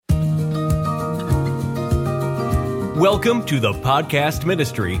Welcome to the podcast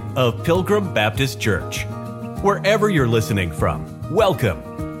ministry of Pilgrim Baptist Church. Wherever you're listening from,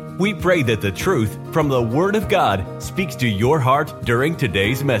 welcome. We pray that the truth from the Word of God speaks to your heart during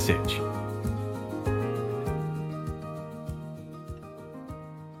today's message.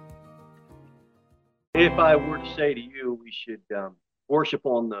 If I were to say to you, we should worship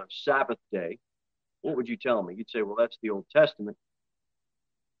on the Sabbath day, what would you tell me? You'd say, well, that's the Old Testament.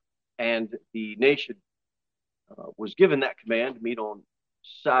 And the nation was given that command to meet on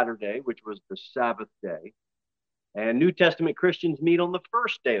Saturday, which was the Sabbath day. And New Testament Christians meet on the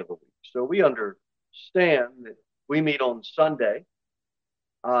first day of the week. So we understand that we meet on Sunday.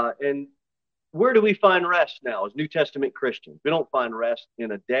 And where do we find rest now as New Testament Christians? We don't find rest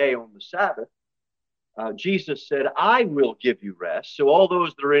in a day on the Sabbath. Jesus said, I will give you rest. So all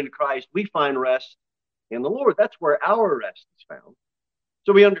those that are in Christ, we find rest in the Lord. That's where our rest is found.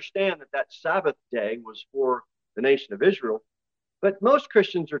 So we understand that Sabbath day was for the nation of Israel, but most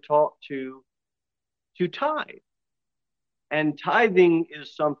Christians are taught to tithe. And tithing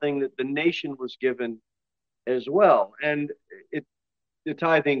is something that the nation was given as well. And the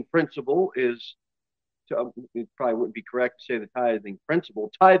tithing principle is, it probably wouldn't be correct to say the tithing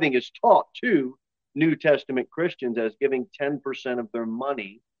principle. Tithing is taught to New Testament Christians as giving 10% of their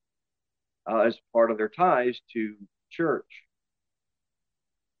money as part of their tithes to church.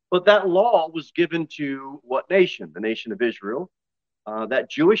 But that law was given to what nation? The nation of Israel. That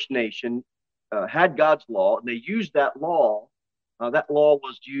Jewish nation had God's law, and they used that law. That law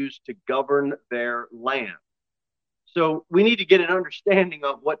was used to govern their land. So we need to get an understanding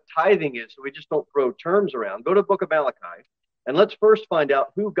of what tithing is, so we just don't throw terms around. Go to the book of Malachi, and let's first find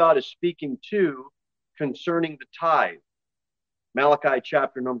out who God is speaking to concerning the tithe. Malachi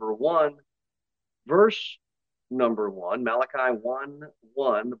chapter number 1, verse number 1, Malachi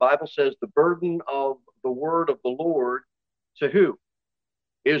 1:1, the Bible says the burden of the word of the Lord to who?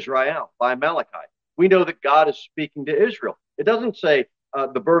 Israel, by Malachi. We know that God is speaking to Israel. It doesn't say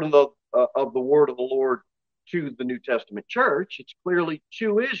the burden of the word of the Lord to the New Testament church. It's clearly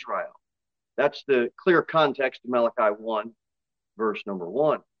to Israel. That's the clear context of Malachi 1, verse number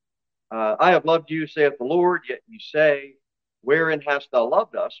 1. I have loved you, saith the Lord, yet you say, wherein hast thou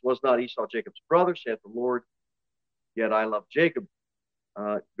loved us? Was not Esau Jacob's brother, saith the Lord, yet I love Jacob.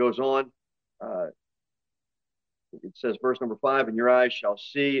 Goes on. It says, verse number 5, and your eyes shall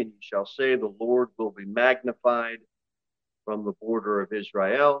see, and you shall say, the Lord will be magnified from the border of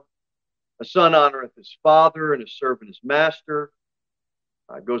Israel. A son honoreth his father, and a servant his master.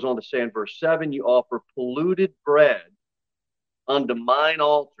 Goes on to say in verse 7, you offer polluted bread unto mine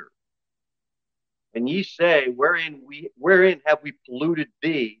altar. And ye say, wherein have we polluted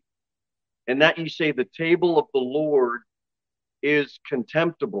thee? And that ye say, the table of the Lord is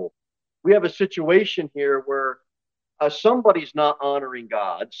contemptible. We have a situation here where somebody's not honoring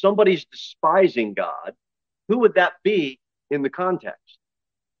God. Somebody's despising God. Who would that be in the context?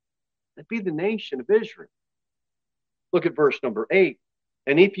 That'd be the nation of Israel. Look at verse number 8.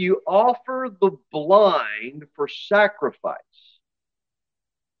 And if you offer the blind for sacrifice,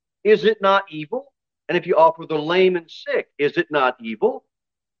 is it not evil? And if you offer the lame and sick, is it not evil?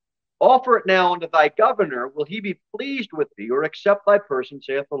 Offer it now unto thy governor. Will he be pleased with thee, or accept thy person,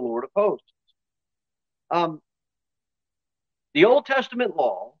 saith the Lord of hosts? The Old Testament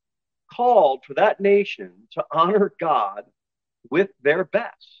law called for that nation to honor God with their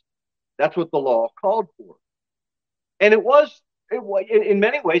best. That's what the law called for. And it was in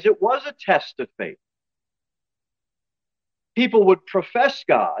many ways, it was a test of faith. People would profess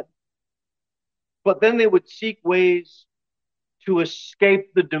God, but then they would seek ways to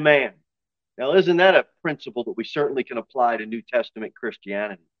escape the demand. Now, isn't that a principle that we certainly can apply to New Testament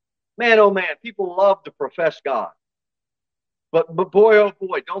Christianity? Man, oh man, people love to profess God. But boy, oh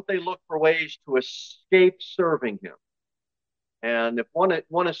boy, don't they look for ways to escape serving him. And if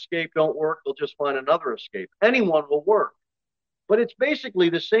one escape don't work, they'll just find another escape. Anyone will work. But it's basically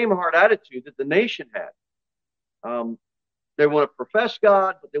the same hard attitude that the nation had. They want to profess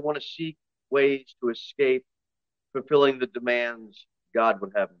God, but they want to seek ways to escape fulfilling the demands God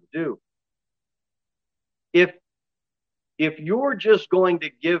would have them to do. If you're just going to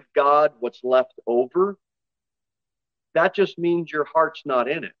give God what's left over, that just means your heart's not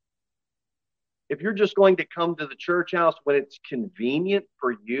in it. If you're just going to come to the church house when it's convenient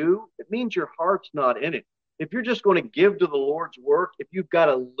for you, it means your heart's not in it. If you're just going to give to the Lord's work, if you've got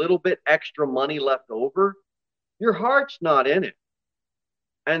a little bit extra money left over, your heart's not in it.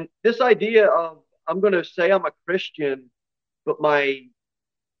 And this idea of, I'm going to say I'm a Christian, but my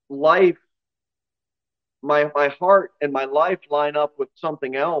life, my heart and my life line up with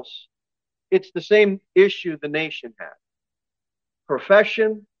something else, It's the same issue the nation has.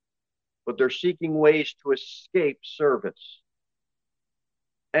 Profession, but they're seeking ways to escape service.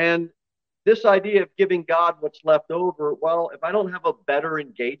 And this idea of giving God what's left over, well, if I don't have a better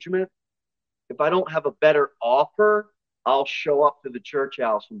engagement, if I don't have a better offer, I'll show up to the church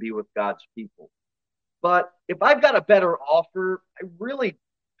house and be with God's people. But if I've got a better offer, I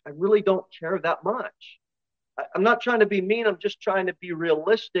really don't care that much. I'm not trying to be mean. I'm just trying to be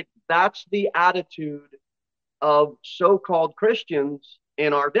realistic. That's the attitude of so-called Christians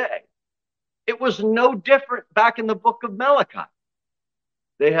in our day. It was no different back in the book of Malachi.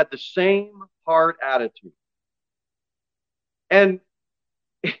 They had the same hard attitude. And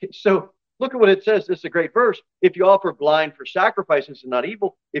so look at what it says. This is a great verse. If you offer blind for sacrifice, is it not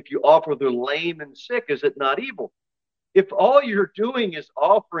evil? If you offer the lame and sick, is it not evil? If all you're doing is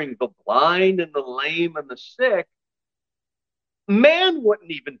offering the blind and the lame and the sick, man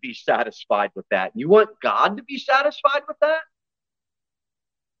wouldn't even be satisfied with that. You want God to be satisfied with that?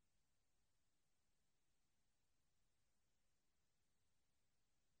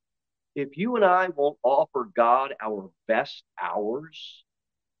 If you and I won't offer God our best hours,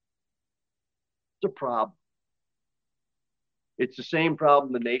 it's a problem. It's the same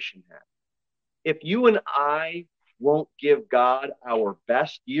problem the nation has. If you and I won't give God our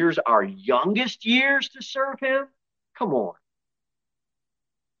best years, our youngest years to serve him, come on.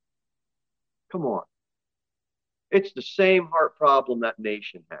 Come on. It's the same heart problem that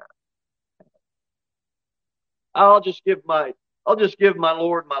nation has. I'll just give my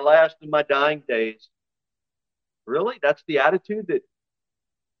Lord my last and my dying days. Really? That's the attitude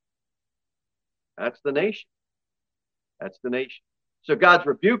that's the nation. That's the nation. So God's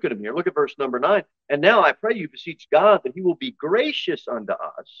rebuking him here. Look at verse number 9. And now I pray you beseech God that he will be gracious unto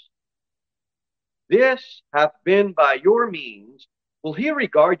us. This hath been by your means. Will he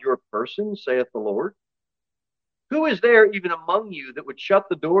regard your person, saith the Lord? Who is there even among you that would shut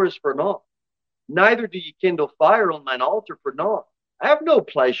the doors for naught? Neither do ye kindle fire on mine altar for naught. I have no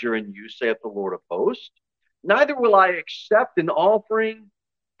pleasure in you, saith the Lord of hosts. Neither will I accept an offering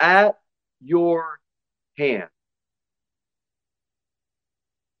at your hand.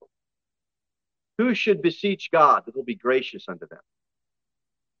 Who should beseech God that will be gracious unto them?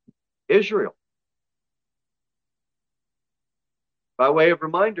 Israel. By way of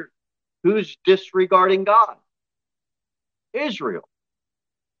reminder, who's disregarding God? Israel.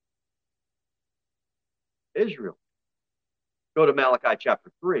 Israel. Go to Malachi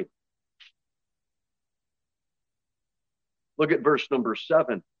chapter 3. Look at verse number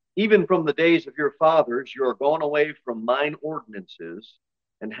 7. Even from the days of your fathers, you are gone away from mine ordinances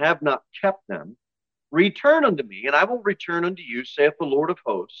and have not kept them. Return unto me, and I will return unto you, saith the Lord of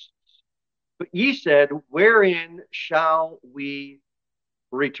hosts. But ye said, wherein shall we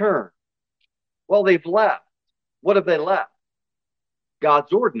return? Well, they've left. What have they left?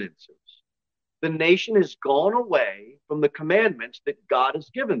 God's ordinances. The nation has gone away from the commandments that God has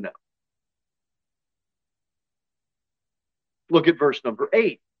given them. Look at verse number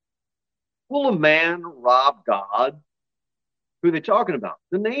 8. Will a man rob God? Who are they talking about?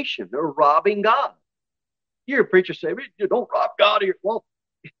 The nation. They're robbing God. You hear preachers say, don't rob God. Well,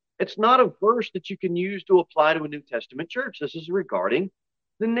 it's not a verse that you can use to apply to a New Testament church. This is regarding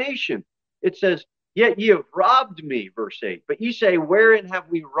the nation. It says, yet ye have robbed me, verse 8. But ye say, wherein have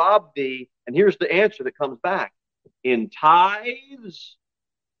we robbed thee? And here's the answer that comes back. In tithes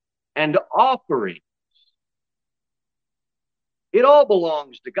and offerings. It all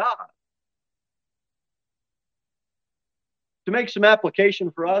belongs to God. To make some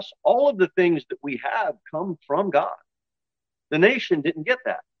application for us, all of the things that we have come from God. The nation didn't get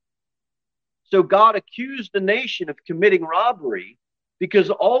that. So God accused the nation of committing robbery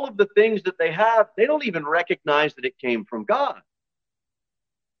because all of the things that they have, they don't even recognize that it came from God.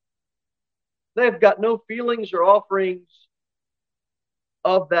 They've got no feelings or offerings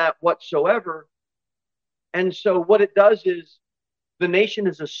of that whatsoever. And so what it does is the nation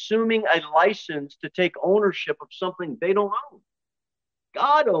is assuming a license to take ownership of something they don't own.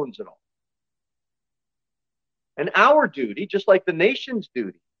 God owns it all. And our duty, just like the nation's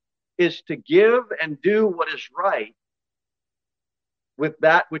duty, is to give and do what is right with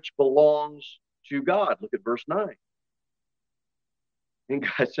that which belongs to God. Look at verse 9. And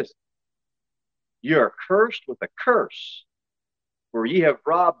God says, ye are cursed with a curse, for ye have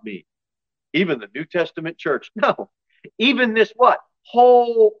robbed me. Even the New Testament church. No, even this what?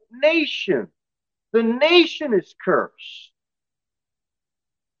 Whole nation. The nation is cursed.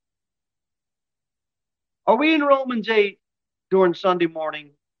 Are we in Romans 8 during Sunday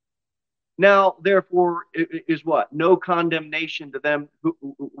morning? Now, therefore, is what? No condemnation to them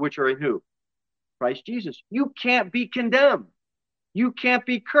which are in who? Christ Jesus. You can't be condemned. You can't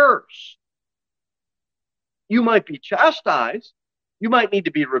be cursed. You might be chastised. You might need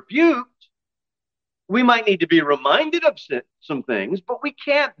to be rebuked. We might need to be reminded of some things, but we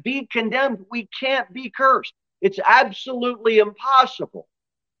can't be condemned. We can't be cursed. It's absolutely impossible.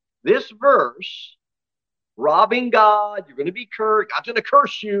 This verse, robbing God, you're going to be cursed, God's going to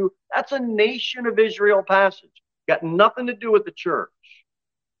curse you, that's a nation of Israel passage. Got nothing to do with the church.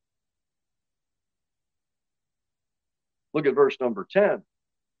 Look at verse number 10.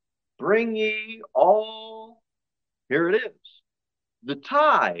 Bring ye all, here it is, the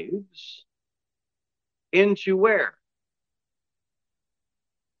tithes into where?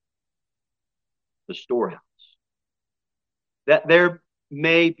 The storehouse. That there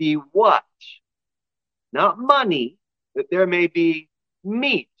may be what? Not money, that there may be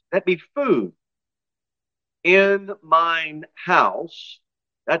meat, that be food in mine house.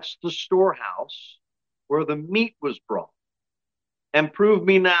 That's the storehouse where the meat was brought. And prove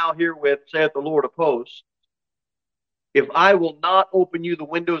me now herewith, saith the Lord of hosts, if I will not open you the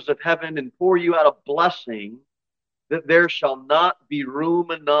windows of heaven and pour you out a blessing, that there shall not be room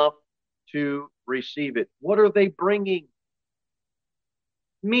enough to receive it. What are they bringing?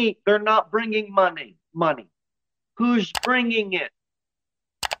 Meat. They're not bringing money. Who's bringing it?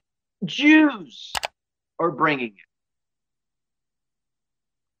 Jews are bringing it.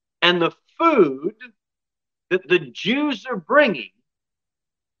 And the food that the Jews are bringing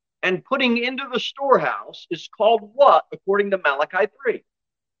and putting into the storehouse is called what, according to Malachi 3?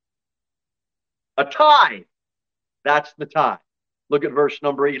 A tithe. That's the tithe. Look at verse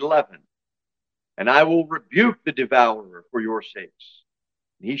number 11. And I will rebuke the devourer for your sakes.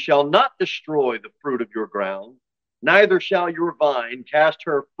 He shall not destroy the fruit of your ground, neither shall your vine cast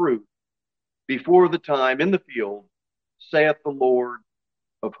her fruit before the time in the field, saith the Lord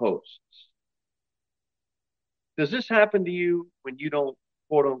of hosts. Does this happen to you when you don't,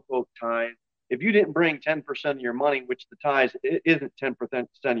 quote unquote, tithe? If you didn't bring 10% of your money, which the tithe isn't 10%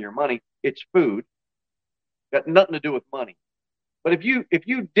 of your money, it's food. Got nothing to do with money. But if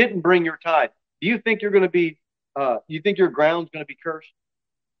you didn't bring your tithe, do you think you're going to be, you think your ground's going to be cursed?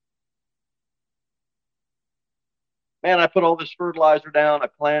 Man, I put all this fertilizer down. I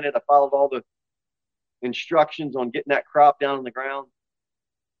planted. I followed all the instructions on getting that crop down in the ground.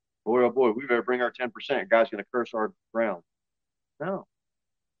 Boy, oh boy, we better bring our 10%. God's going to curse our ground. No.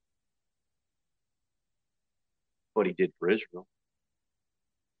 What he did for Israel.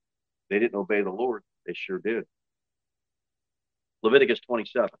 They didn't obey the Lord. They sure did. Leviticus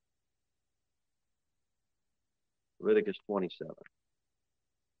 27. Leviticus 27.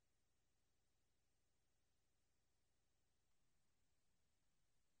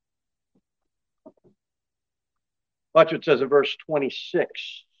 Watch what it says in verse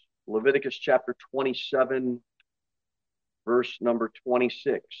 26. Leviticus chapter 27, verse number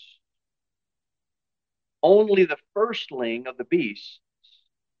 26. Only the firstling of the beasts,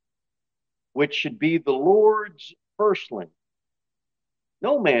 which should be the Lord's firstling,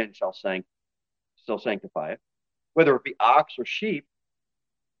 no man shall sanctify it, whether it be ox or sheep.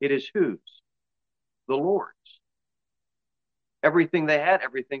 It is whose? The Lord's. Everything they had,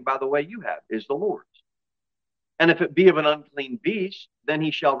 everything, by the way, you have, is the Lord's. And if it be of an unclean beast, then he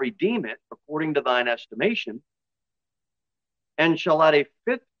shall redeem it according to thine estimation, and shall add a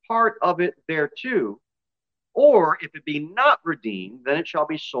fifth part of it thereto. Or if it be not redeemed, then it shall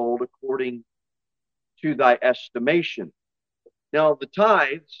be sold according to thy estimation. Now, the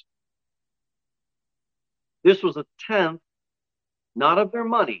tithes, this was a tenth, not of their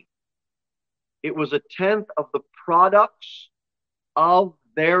money. It was a tenth of the products of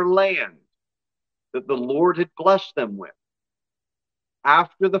their land that the Lord had blessed them with.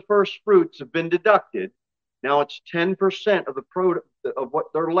 After the first fruits have been deducted, now it's 10% of the product of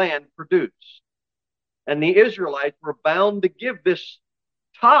what their land produced. And the Israelites were bound to give this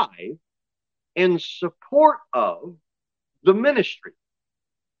tithe in support of the ministry.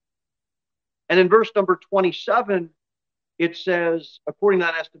 And in verse number 27, it says, according to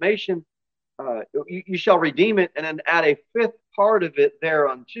that estimation, you shall redeem it and then add a fifth part of it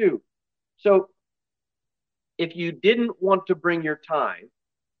thereunto. So if you didn't want to bring your tithe,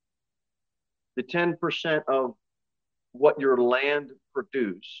 the 10% of what your land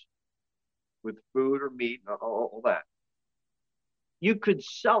produced with food or meat and all that, you could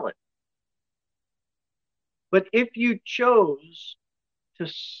sell it. But if you chose to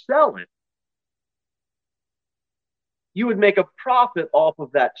sell it, you would make a profit off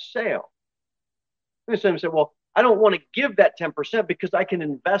of that sale. And some say, well, I don't want to give that 10% because I can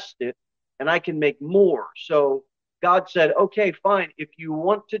invest it and I can make more. So God said, okay, fine. If you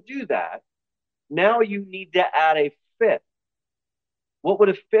want to do that, Now you need to add a fifth. What would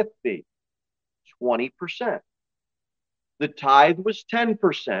a fifth be? 20%. The tithe was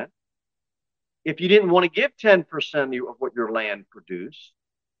 10%. If you didn't want to give 10% of what your land produced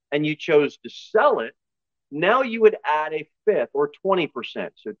and you chose to sell it, now you would add a fifth, or 20%.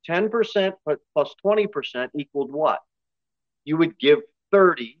 So 10% plus 20% equaled what? You would give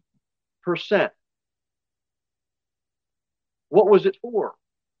 30%. What was it for?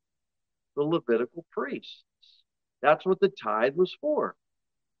 The Levitical priests. That's what the tithe was for.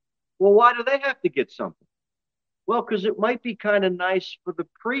 Well, why do they have to get something? Well, because it might be kind of nice for the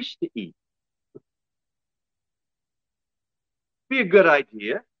priest to eat. Be a good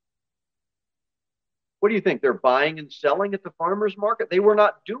idea. What do you think? They're buying and selling at the farmer's market? They were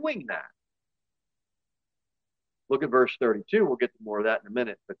not doing that. Look at verse 32. We'll get to more of that in a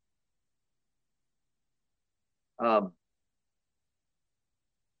minute. But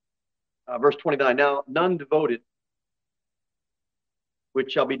verse 29. Now, none devoted,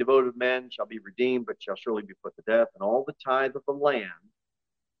 which shall be devoted of men, shall be redeemed, but shall surely be put to death. And all the tithe of the land,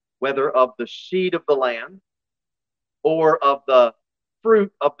 whether of the seed of the land or of the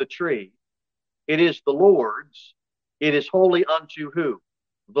fruit of the tree, it is the Lord's. It is holy unto who?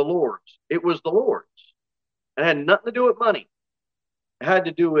 The Lord's. It was the Lord's. It had nothing to do with money. It had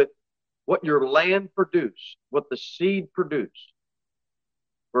to do with what your land produced, what the seed produced.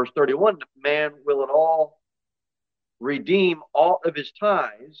 Verse 31, the man will at all redeem all of his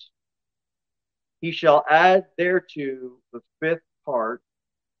tithes, he shall add thereto the fifth part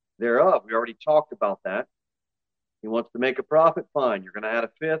thereof. We already talked about that. He wants to make a profit, fine. You're going to add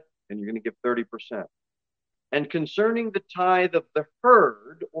a fifth, and you're going to give 30%. And concerning the tithe of the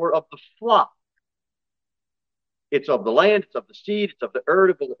herd or of the flock, it's of the land, it's of the seed, it's of the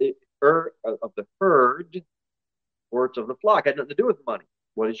herd, or it's of the flock. It had nothing to do with money.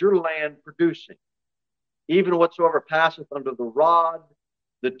 What is your land producing? Even whatsoever passeth under the rod,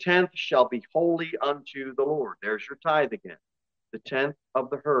 the 10th shall be holy unto the Lord. There's your tithe again. The 10th of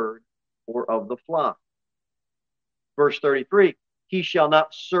the herd or of the flock. Verse 33, he shall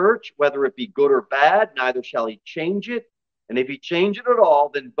not search whether it be good or bad, neither shall he change it. And if he change it at all,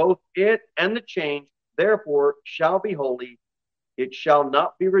 then both it and the change, therefore, shall be holy. It shall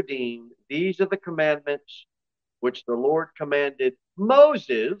not be redeemed. These are the commandments which the Lord commanded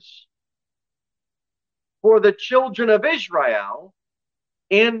Moses for the children of Israel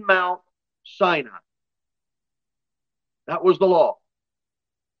in Mount Sinai. That was the law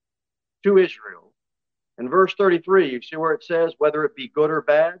to Israel. In verse 33, you see where it says, whether it be good or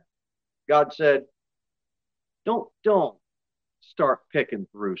bad? God said, don't start picking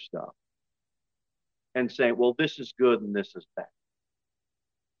through stuff and saying, well, this is good and this is bad.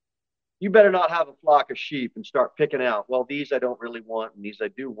 You better not have a flock of sheep and start picking out, well, these I don't really want and these I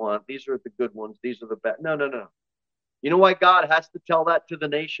do want. These are the good ones. These are the bad. No. You know why God has to tell that to the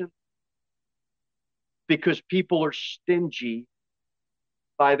nation? Because people are stingy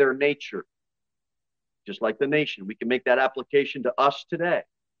by their nature. Just like the nation, we can make that application to us today.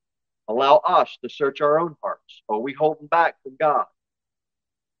 Allow us to search our own hearts. Are we holding back from God?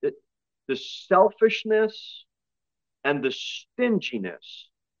 The selfishness and the stinginess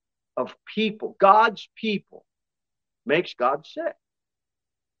of people, God's people, makes God sick.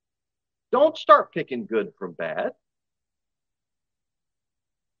 Don't start picking good from bad.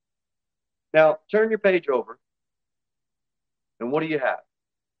 Now, turn your page over. And what do you have?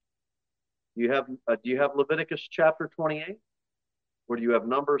 Do you have Leviticus chapter 28? Or do you have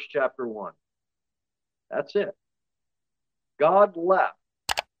Numbers chapter 1? That's it. God left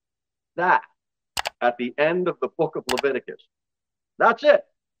that at the end of the book of Leviticus. That's it.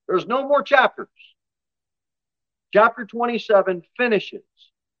 There's no more chapters. Chapter 27 finishes.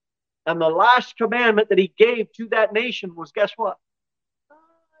 And the last commandment that he gave to that nation was, guess what?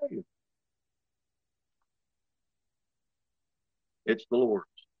 It's the Lord's.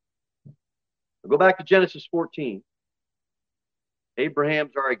 We'll go back to Genesis 14.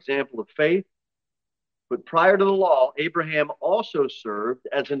 Abraham's our example of faith. But prior to the law, Abraham also served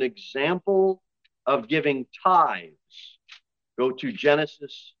as an example of giving tithes. Go to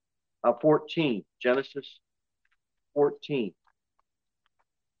Genesis 14. Genesis 14.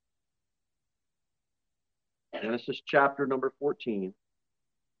 Genesis chapter number 14.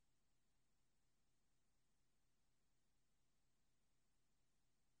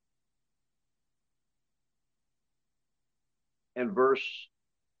 And verse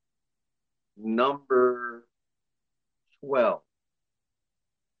number 12.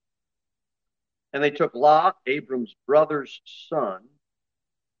 And they took Lot, Abram's brother's son,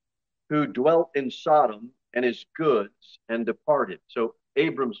 who dwelt in Sodom, and his goods, and departed. So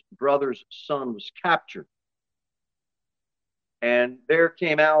Abram's brother's son was captured. And there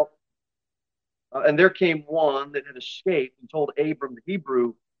came one that had escaped and told Abram the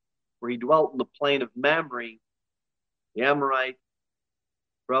Hebrew, where he dwelt in the plain of Mamre, the Amorite,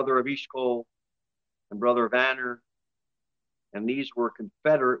 brother of Eshcol and brother of Aner, and these were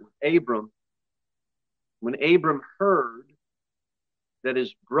confederate with Abram. When Abram heard that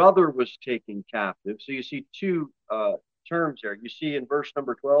his brother was taken captive, so you see two terms there. You see in verse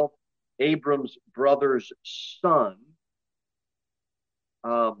number 12, Abram's brother's son.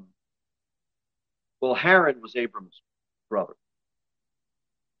 Well, Haran was Abram's brother,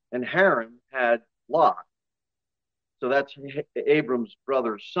 and Haran had Lot. So that's Abram's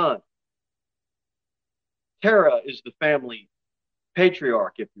brother's son. Terah is the family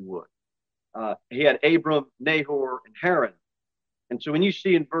patriarch, if you would. He had Abram, Nahor, and Haran. And so when you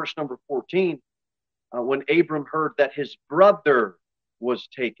see in verse number 14, when Abram heard that his brother was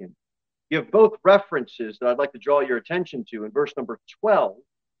taken, you have both references that I'd like to draw your attention to. In verse number 12,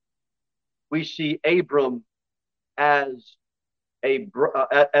 we see Abram as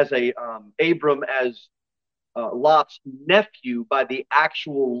Lot's nephew by the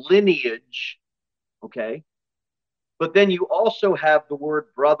actual lineage, okay? But then you also have the word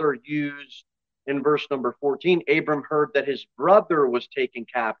brother used in verse number 14. Abram heard that his brother was taken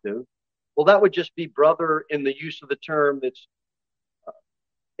captive. Well, that would just be brother in the use of the term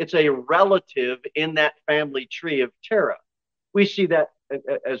it's a relative in that family tree of Terah. We see that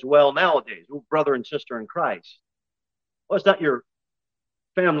as well nowadays, brother and sister in Christ. Well, it's not your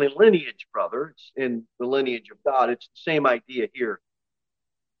family lineage, brother. It's in the lineage of God. It's the same idea here.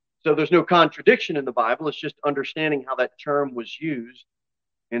 So there's no contradiction in the Bible. It's just understanding how that term was used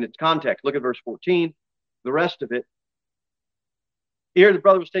in its context. Look at verse 14, the rest of it. Here the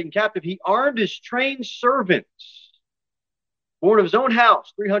brother was taken captive. He armed his trained servants, born of his own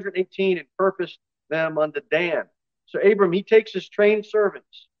house, 318, and purposed them unto Dan. So Abram, he takes his trained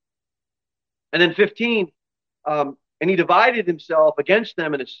servants. And then 15, and he divided himself against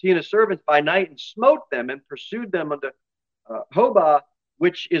them and his servants by night and smote them and pursued them unto Hobah,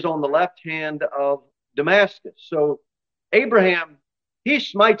 which is on the left hand of Damascus. So Abraham, he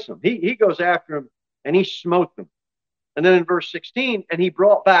smites them. He goes after them and he smote them. And then in verse 16, and he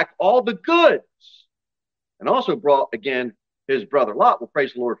brought back all the goods and also brought again his brother Lot. Well,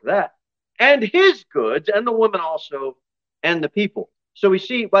 praise the Lord for that. And his goods and the women also and the people. So we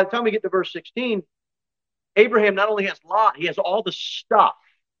see by the time we get to verse 16, Abraham not only has Lot, he has all the stuff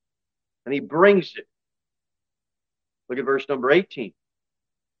and he brings it. Look at verse number 18.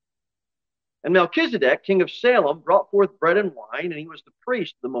 And Melchizedek, king of Salem, brought forth bread and wine, and he was the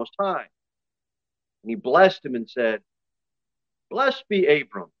priest of the Most High. And he blessed him and said, Blessed be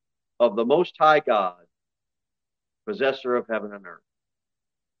Abram of the Most High God, possessor of heaven and earth.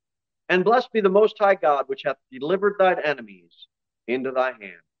 And blessed be the Most High God, which hath delivered thine enemies into thy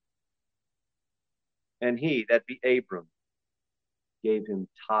hand. And he, that be Abram, gave him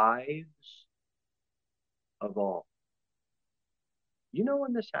tithes of all. You know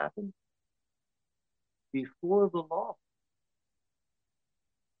when this happened? Before the law.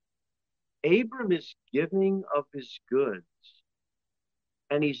 Abram is giving of his goods,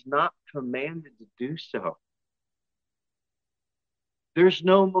 and he's not commanded to do so. There's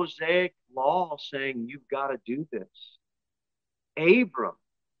no Mosaic law saying you've got to do this. Abram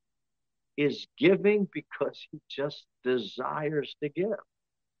is giving because he just desires to give.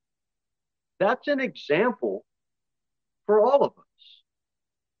 That's an example for all of us.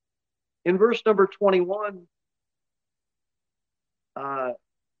 In verse number 21,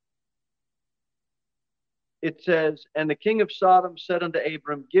 it says, And the king of Sodom said unto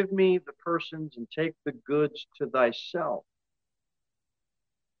Abram, Give me the persons and take the goods to thyself.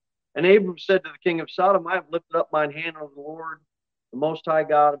 And Abram said to the king of Sodom, I have lifted up mine hand unto the Lord, the Most High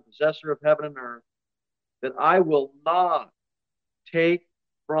God, and possessor of heaven and earth, that I will not take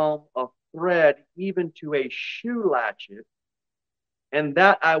from a thread even to a shoe latchet, and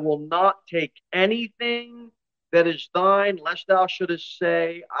that I will not take anything that is thine, lest thou shouldest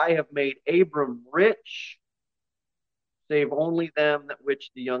say, I have made Abram rich, save only them that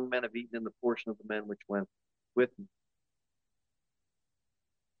which the young men have eaten in the portion of the men which went with me.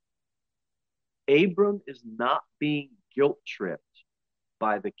 Abram is not being guilt-tripped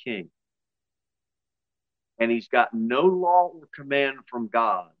by the king. And he's got no law or command from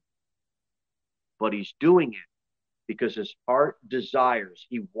God, but he's doing it because his heart desires,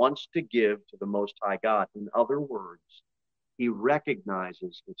 he wants to give to the Most High God. In other words, he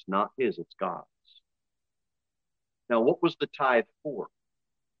recognizes it's not his, it's God's. Now, what was the tithe for?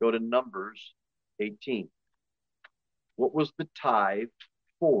 Go to Numbers 18. What was the tithe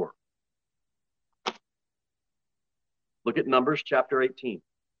for? Look at Numbers chapter 18.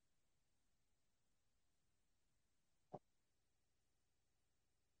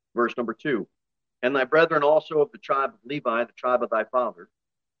 Verse number 2. And thy brethren also of the tribe of Levi, the tribe of thy father,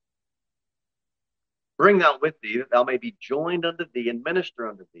 bring thou with thee, that thou may be joined unto thee and minister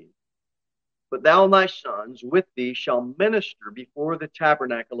unto thee. But thou and thy sons with thee shall minister before the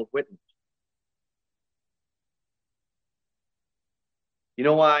tabernacle of witness. You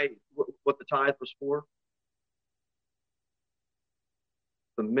know why, what the tithe was for?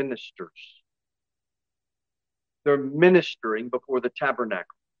 The ministers. They're ministering before the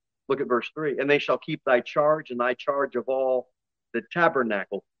tabernacle. Look at verse 3. And they shall keep thy charge and thy charge of all the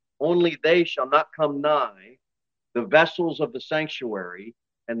tabernacle. Only they shall not come nigh the vessels of the sanctuary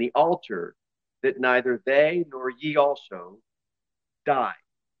and the altar, that neither they nor ye also die.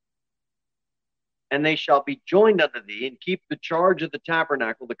 And they shall be joined unto thee, and keep the charge of the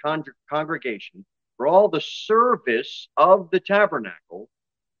tabernacle, the congregation, for all the service of the tabernacle,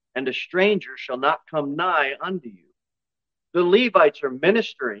 and a stranger shall not come nigh unto you. The Levites are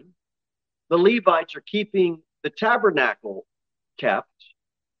ministering. The Levites are keeping the tabernacle kept,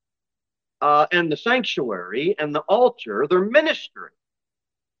 and the sanctuary and the altar. They're ministering.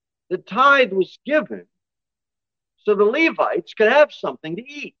 The tithe was given so the Levites could have something to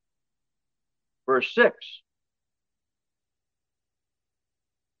eat. Verse 6.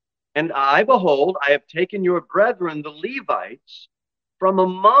 And I, behold, I have taken your brethren, the Levites, from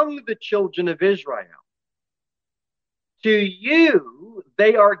among the children of Israel. To you,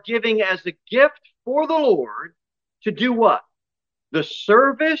 they are giving as a gift for the Lord to do what? The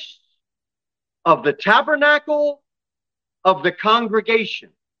service of the tabernacle of the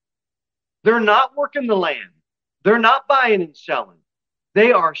congregation. They're not working the land. They're not buying and selling.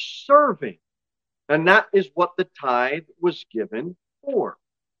 They are serving. And that is what the tithe was given for.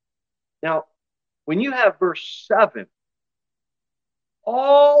 Now, when you have verse 7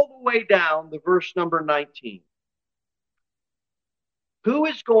 all the way down to verse number 19, who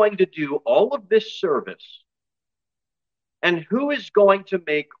is going to do all of this service? And who is going to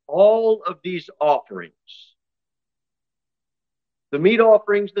make all of these offerings? The meat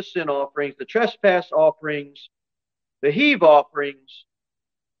offerings, the sin offerings, the trespass offerings, the heave offerings.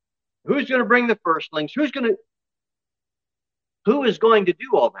 Who's going to bring the firstlings? Who is going to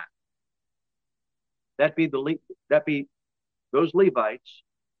do all that? That'd be those Levites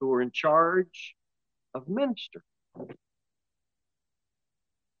who are in charge of ministry.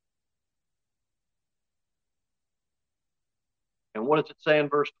 And what does it say in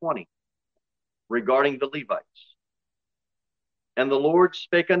verse 20 regarding the Levites? And the Lord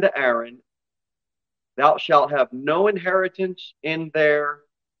spake unto Aaron, thou shalt have no inheritance in their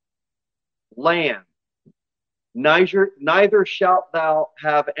land, neither shalt thou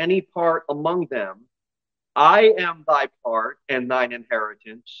have any part among them. I am thy part and thine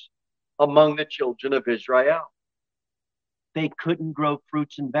inheritance among the children of Israel. They couldn't grow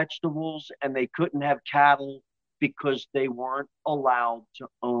fruits and vegetables, and they couldn't have cattle because they weren't allowed to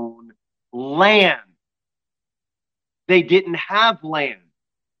own land. They didn't have land.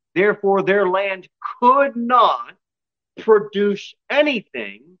 Therefore, their land could not produce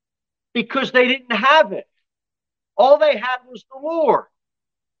anything because they didn't have it. All they had was the Lord,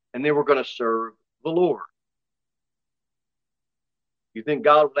 and they were going to serve the Lord. You think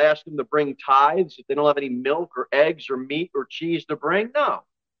God would ask them to bring tithes if they don't have any milk or eggs or meat or cheese to bring? No.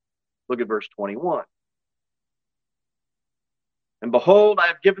 Look at verse 21. And behold, I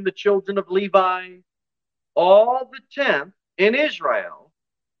have given the children of Levi all the tenth in Israel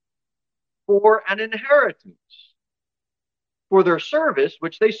for an inheritance, for their service,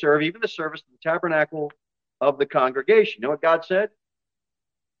 which they serve, even the service of the tabernacle of the congregation. You know what God said?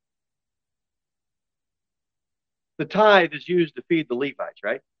 The tithe is used to feed the Levites,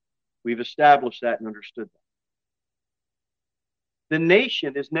 right? We've established that and understood that. The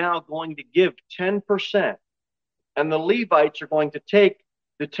nation is now going to give 10%, and the Levites are going to take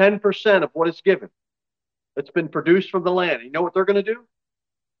the 10% of what is given that's been produced from the land. You know what they're going to do?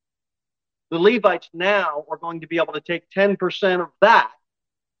 The Levites now are going to be able to take 10% of that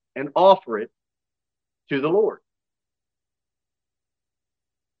and offer it to the Lord.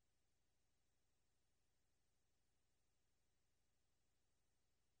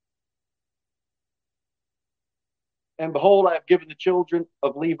 And behold, I have given the children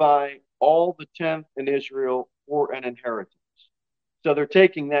of Levi all the tenth in Israel for an inheritance. So they're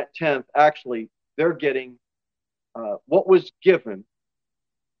taking that tenth. Actually, they're getting what was given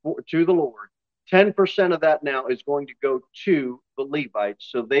to the Lord. 10% of that now is going to go to the Levites,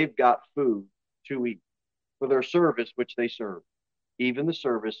 so they've got food to eat. for their service which they serve, even the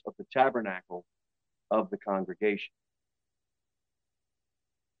service of the tabernacle of the congregation.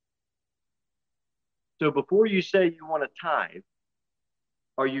 So before you say you want to tithe,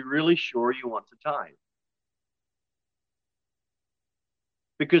 are you really sure you want to tithe?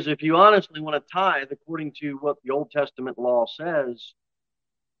 Because if you honestly want to tithe according to what the Old Testament law says,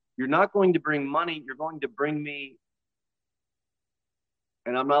 you're not going to bring money, you're going to bring me,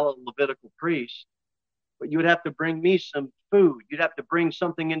 and I'm not a Levitical priest, but you would have to bring me some food. You'd have to bring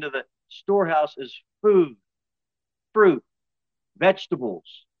something into the storehouse as food, fruit, vegetables,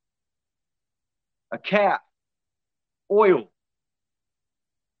 a calf, oil,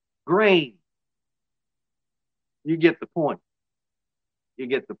 grain. You get the point. You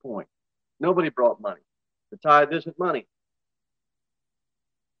get the point. Nobody brought money. The tithe isn't money.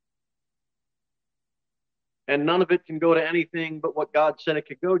 And none of it can go to anything but what God said it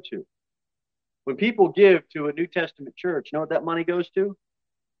could go to. When people give to a New Testament church, you know what that money goes to?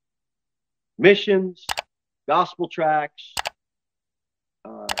 Missions, gospel tracts,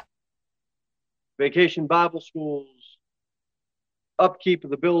 vacation Bible schools, upkeep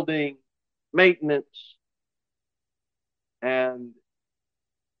of the building, maintenance. And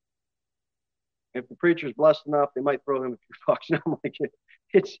if the preacher's blessed enough, they might throw him a few bucks. No, I'm like,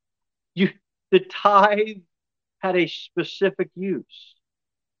 it's you. The tithe had a specific use.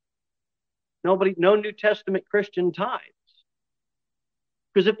 No New Testament Christian tithes.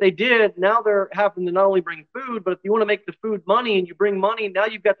 Because if they did, now they're having to not only bring food, but if you want to make the food money and you bring money, now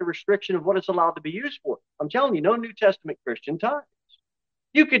you've got the restriction of what it's allowed to be used for. I'm telling you, no New Testament Christian tithes.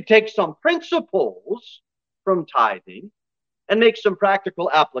 You could take some principles from tithing and make some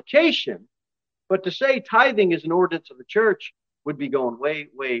practical application, but to say tithing is an ordinance of the church would be going way,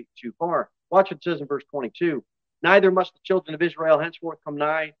 way too far. Watch what it says in verse 22. Neither must the children of Israel henceforth come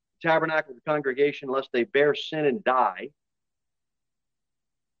nigh the tabernacle of the congregation, lest they bear sin and die.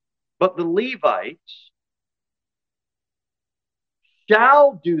 But the Levites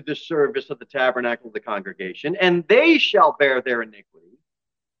shall do the service of the tabernacle of the congregation, and they shall bear their iniquity.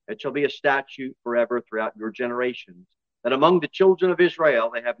 It shall be a statute forever throughout your generations, that among the children of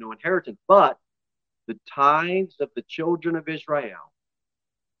Israel they have no inheritance. But the tithes of the children of Israel,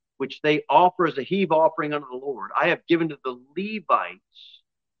 which they offer as a heave offering unto the Lord, I have given to the Levites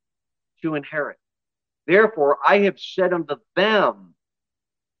to inherit. Therefore, I have said unto them,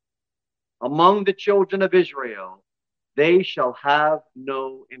 among the children of Israel, they shall have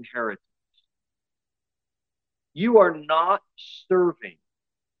no inheritance. You are not serving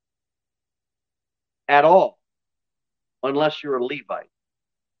at all unless you're a Levite.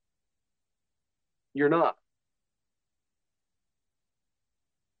 You're not.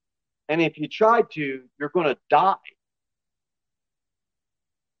 And if you try to, you're going to die.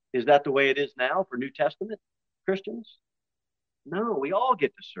 Is that the way it is now for New Testament Christians? No, we all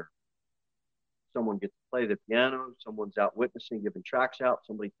get to serve. Someone gets to play the piano. Someone's out witnessing, giving tracts out.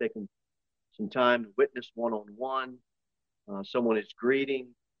 Somebody's taking some time to witness one-on-one. Someone is greeting.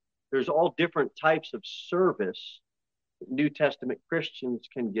 There's all different types of service that New Testament Christians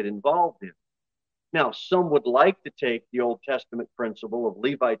can get involved in. Now, some would like to take the Old Testament principle of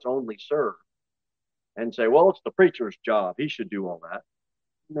Levites only serve and say, well, it's the preacher's job. He should do all that.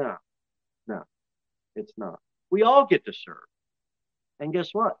 No, it's not. We all get to serve. And guess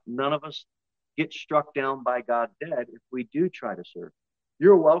what? None of us get struck down by God dead if we do try to serve.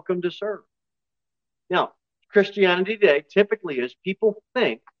 You're welcome to serve. Now, Christianity today typically is people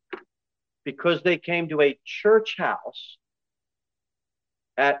think because they came to a church house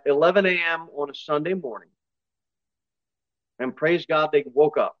at 11 a.m. on a Sunday morning, and praise God they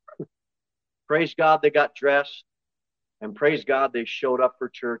woke up. Praise God they got dressed, and praise God they showed up for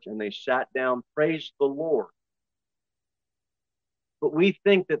church and they sat down. Praise the Lord. But we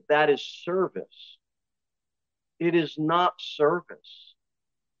think that that is service. It is not service.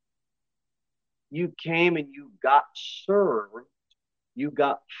 You came and you got served. You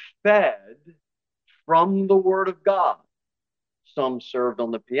got fed from the Word of God. Some served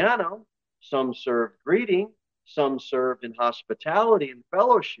on the piano. Some served greeting. Some served in hospitality and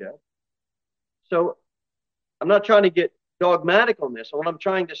fellowship. So I'm not trying to get dogmatic on this. What I'm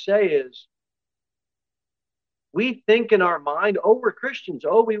trying to say is we think in our mind, oh, we're Christians.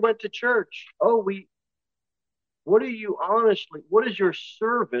 Oh, we went to church. Oh, what is your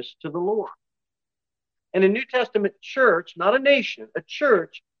service to the Lord? And a New Testament church, not a nation, a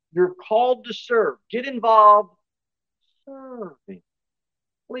church, you're called to serve. Get involved. Serve me.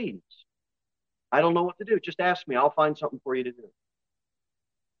 Please. I don't know what to do. Just ask me. I'll find something for you to do.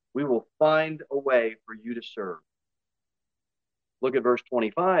 We will find a way for you to serve. Look at verse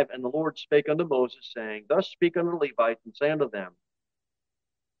 25. And the Lord spake unto Moses, saying, Thus speak unto the Levites, and say unto them,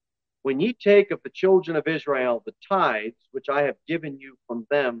 When ye take of the children of Israel the tithes, which I have given you from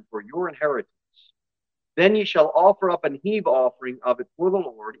them for your inheritance, then ye shall offer up an heave offering of it for the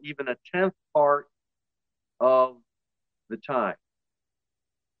Lord, even a tenth part of the tithe.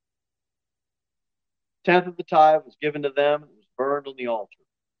 Tenth of the tithe was given to them, and it was burned on the altar.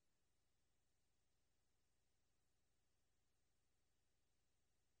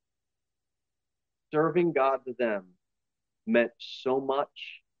 Serving God to them meant so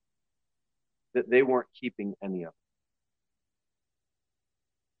much that they weren't keeping any of it.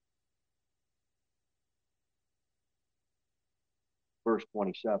 Verse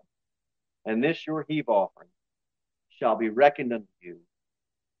 27. And this your heave offering shall be reckoned unto you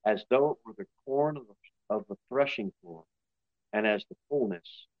as though it were the corn of the threshing floor, and as the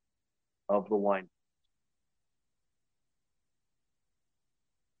fullness of the wine.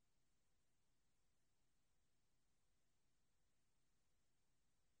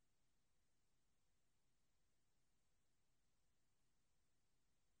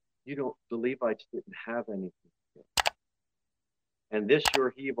 The Levites didn't have anything. And this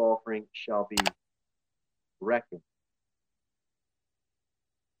your heave offering shall be reckoned.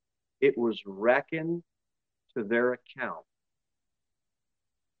 It was reckoned to their account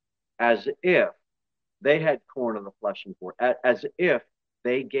as if they had corn of the flesh and floor, as if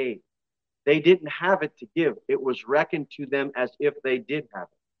they gave. They didn't have it to give. It was reckoned to them as if they did have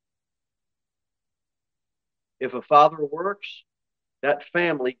it. If a father works, that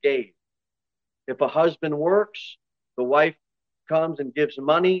family gave. If a husband works, the wife comes and gives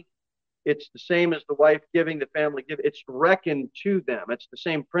money. It's the same as the wife giving, the family give. It's reckoned to them. It's the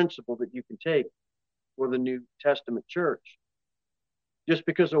same principle that you can take for the New Testament church. Just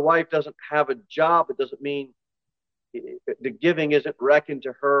because a wife doesn't have a job, it doesn't mean the giving isn't reckoned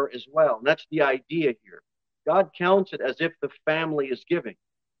to her as well. And that's the idea here. God counts it as if the family is giving.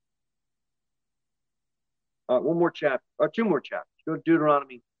 One more chapter, or two more chapters. Go to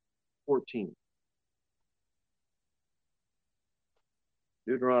Deuteronomy 14.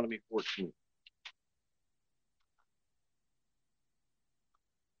 Deuteronomy 14.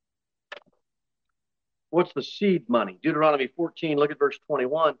 What's the seed money? Deuteronomy 14, look at verse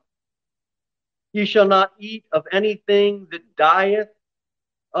 21. Ye shall not eat of anything that dieth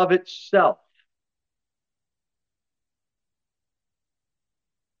of itself.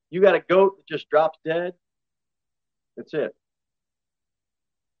 You got a goat that just drops dead. That's it.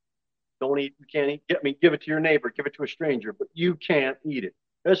 Don't eat. You can't eat. Give it to your neighbor. Give it to a stranger, but you can't eat it.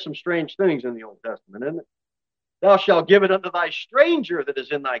 There's some strange things in the Old Testament, isn't it? Thou shalt give it unto thy stranger that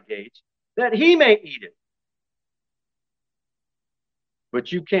is in thy gates, that he may eat it.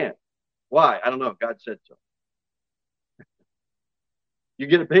 But you can't. Why? I don't know. God said so. You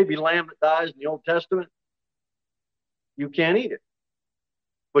get a baby lamb that dies in the Old Testament, you can't eat it.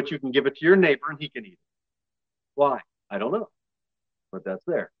 But you can give it to your neighbor and he can eat it. Why? I don't know. But that's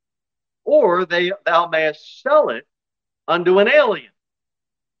there. Or thou mayest sell it unto an alien.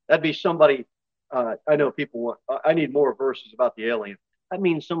 That'd be somebody, I know people want, I need more verses about the alien. That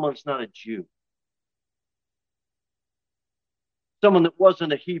means someone that's not a Jew. Someone that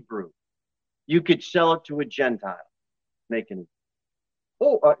wasn't a Hebrew. You could sell it to a Gentile. Making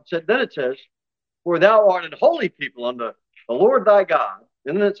it. Then it says, for thou art an holy people unto the Lord thy God.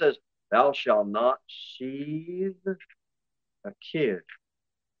 And then it says, thou shalt not seethe a kid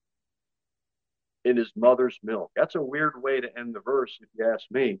in his mother's milk. That's a weird way to end the verse, if you ask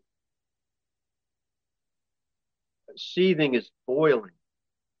me. Seething is boiling.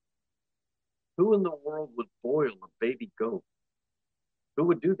 Who in the world would boil a baby goat? Who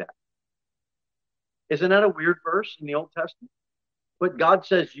would do that? Isn't that a weird verse in the Old Testament? But God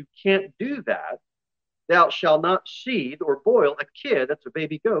says you can't do that. Thou shalt not seethe or boil a kid, that's a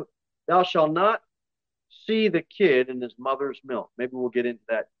baby goat. Thou shalt not see the kid in his mother's milk. Maybe we'll get into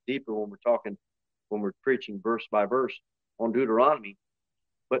that deeper when we're preaching verse by verse on Deuteronomy.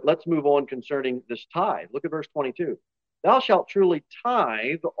 But let's move on concerning this tithe. Look at verse 22. Thou shalt truly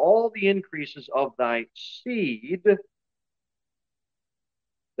tithe all the increases of thy seed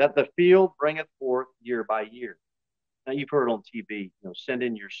that the field bringeth forth year by year. Now you've heard on TV, send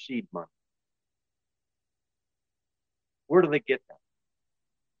in your seed money. Where do they get that?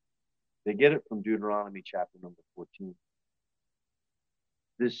 They get it from Deuteronomy chapter number 14.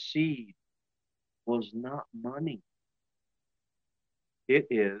 The seed was not money. It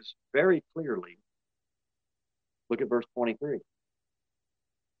is very clearly, look at verse 23.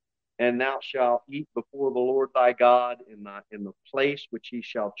 And thou shalt eat before the Lord thy God in the place which he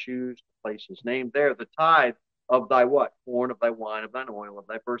shall choose to place his name. There, the tithe of thy what? Corn, of thy wine, of thine oil, of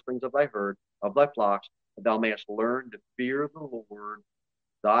thy firstlings, of thy herd, of thy flocks, that thou mayest learn to fear the Lord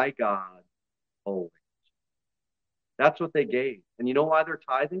thy God always. That's what they gave. And you know why they're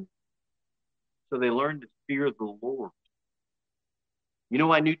tithing? So they learned to fear the Lord. You know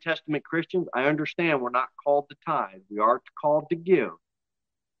why New Testament Christians, I understand we're not called to tithe. We are called to give.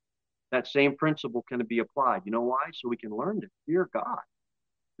 That same principle can be applied. You know why? So we can learn to fear God.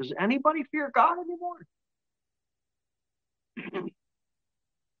 Does anybody fear God anymore?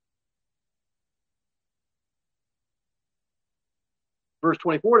 Verse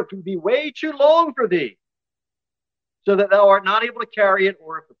 24, if it be way too long for thee, so that thou art not able to carry it,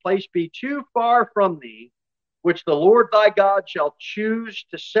 or if the place be too far from thee, which the Lord thy God shall choose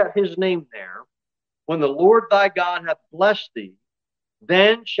to set his name there, when the Lord thy God hath blessed thee,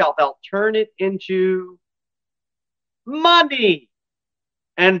 then shalt thou turn it into money,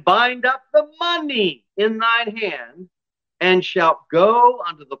 and bind up the money in thine hand, and shalt go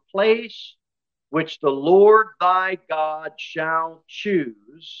unto the place which the Lord thy God shall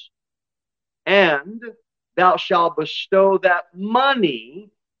choose, and thou shalt bestow that money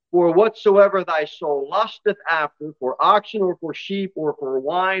for whatsoever thy soul lusteth after, for oxen, or for sheep, or for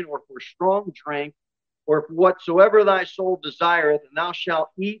wine, or for strong drink, or for whatsoever thy soul desireth, and thou shalt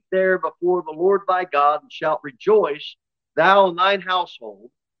eat there before the Lord thy God, and shalt rejoice, thou and thine household.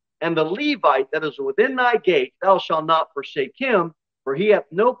 And the Levite that is within thy gate, thou shalt not forsake him, for he hath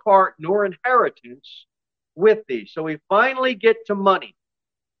no part nor inheritance with thee. So we finally get to money.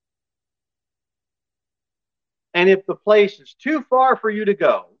 And if the place is too far for you to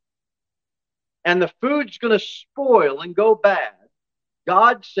go, and the food's going to spoil and go bad,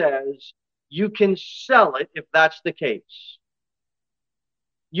 God says you can sell it if that's the case.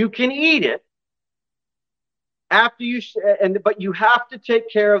 You can eat it after you, but you have to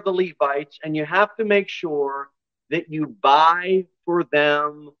take care of the Levites, and you have to make sure that you buy for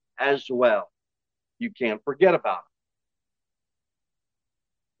them as well. You can't forget about it.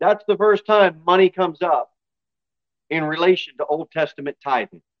 That's the first time money comes up in relation to Old Testament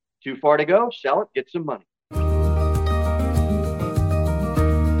tithing. Too far to go? Sell it, get some money.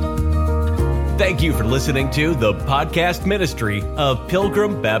 Thank you for listening to the podcast ministry of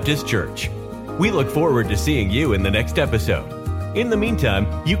Pilgrim Baptist Church. We look forward to seeing you in the next episode. In the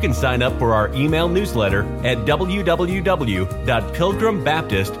meantime, you can sign up for our email newsletter at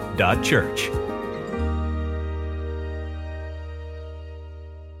www.pilgrimbaptist.church.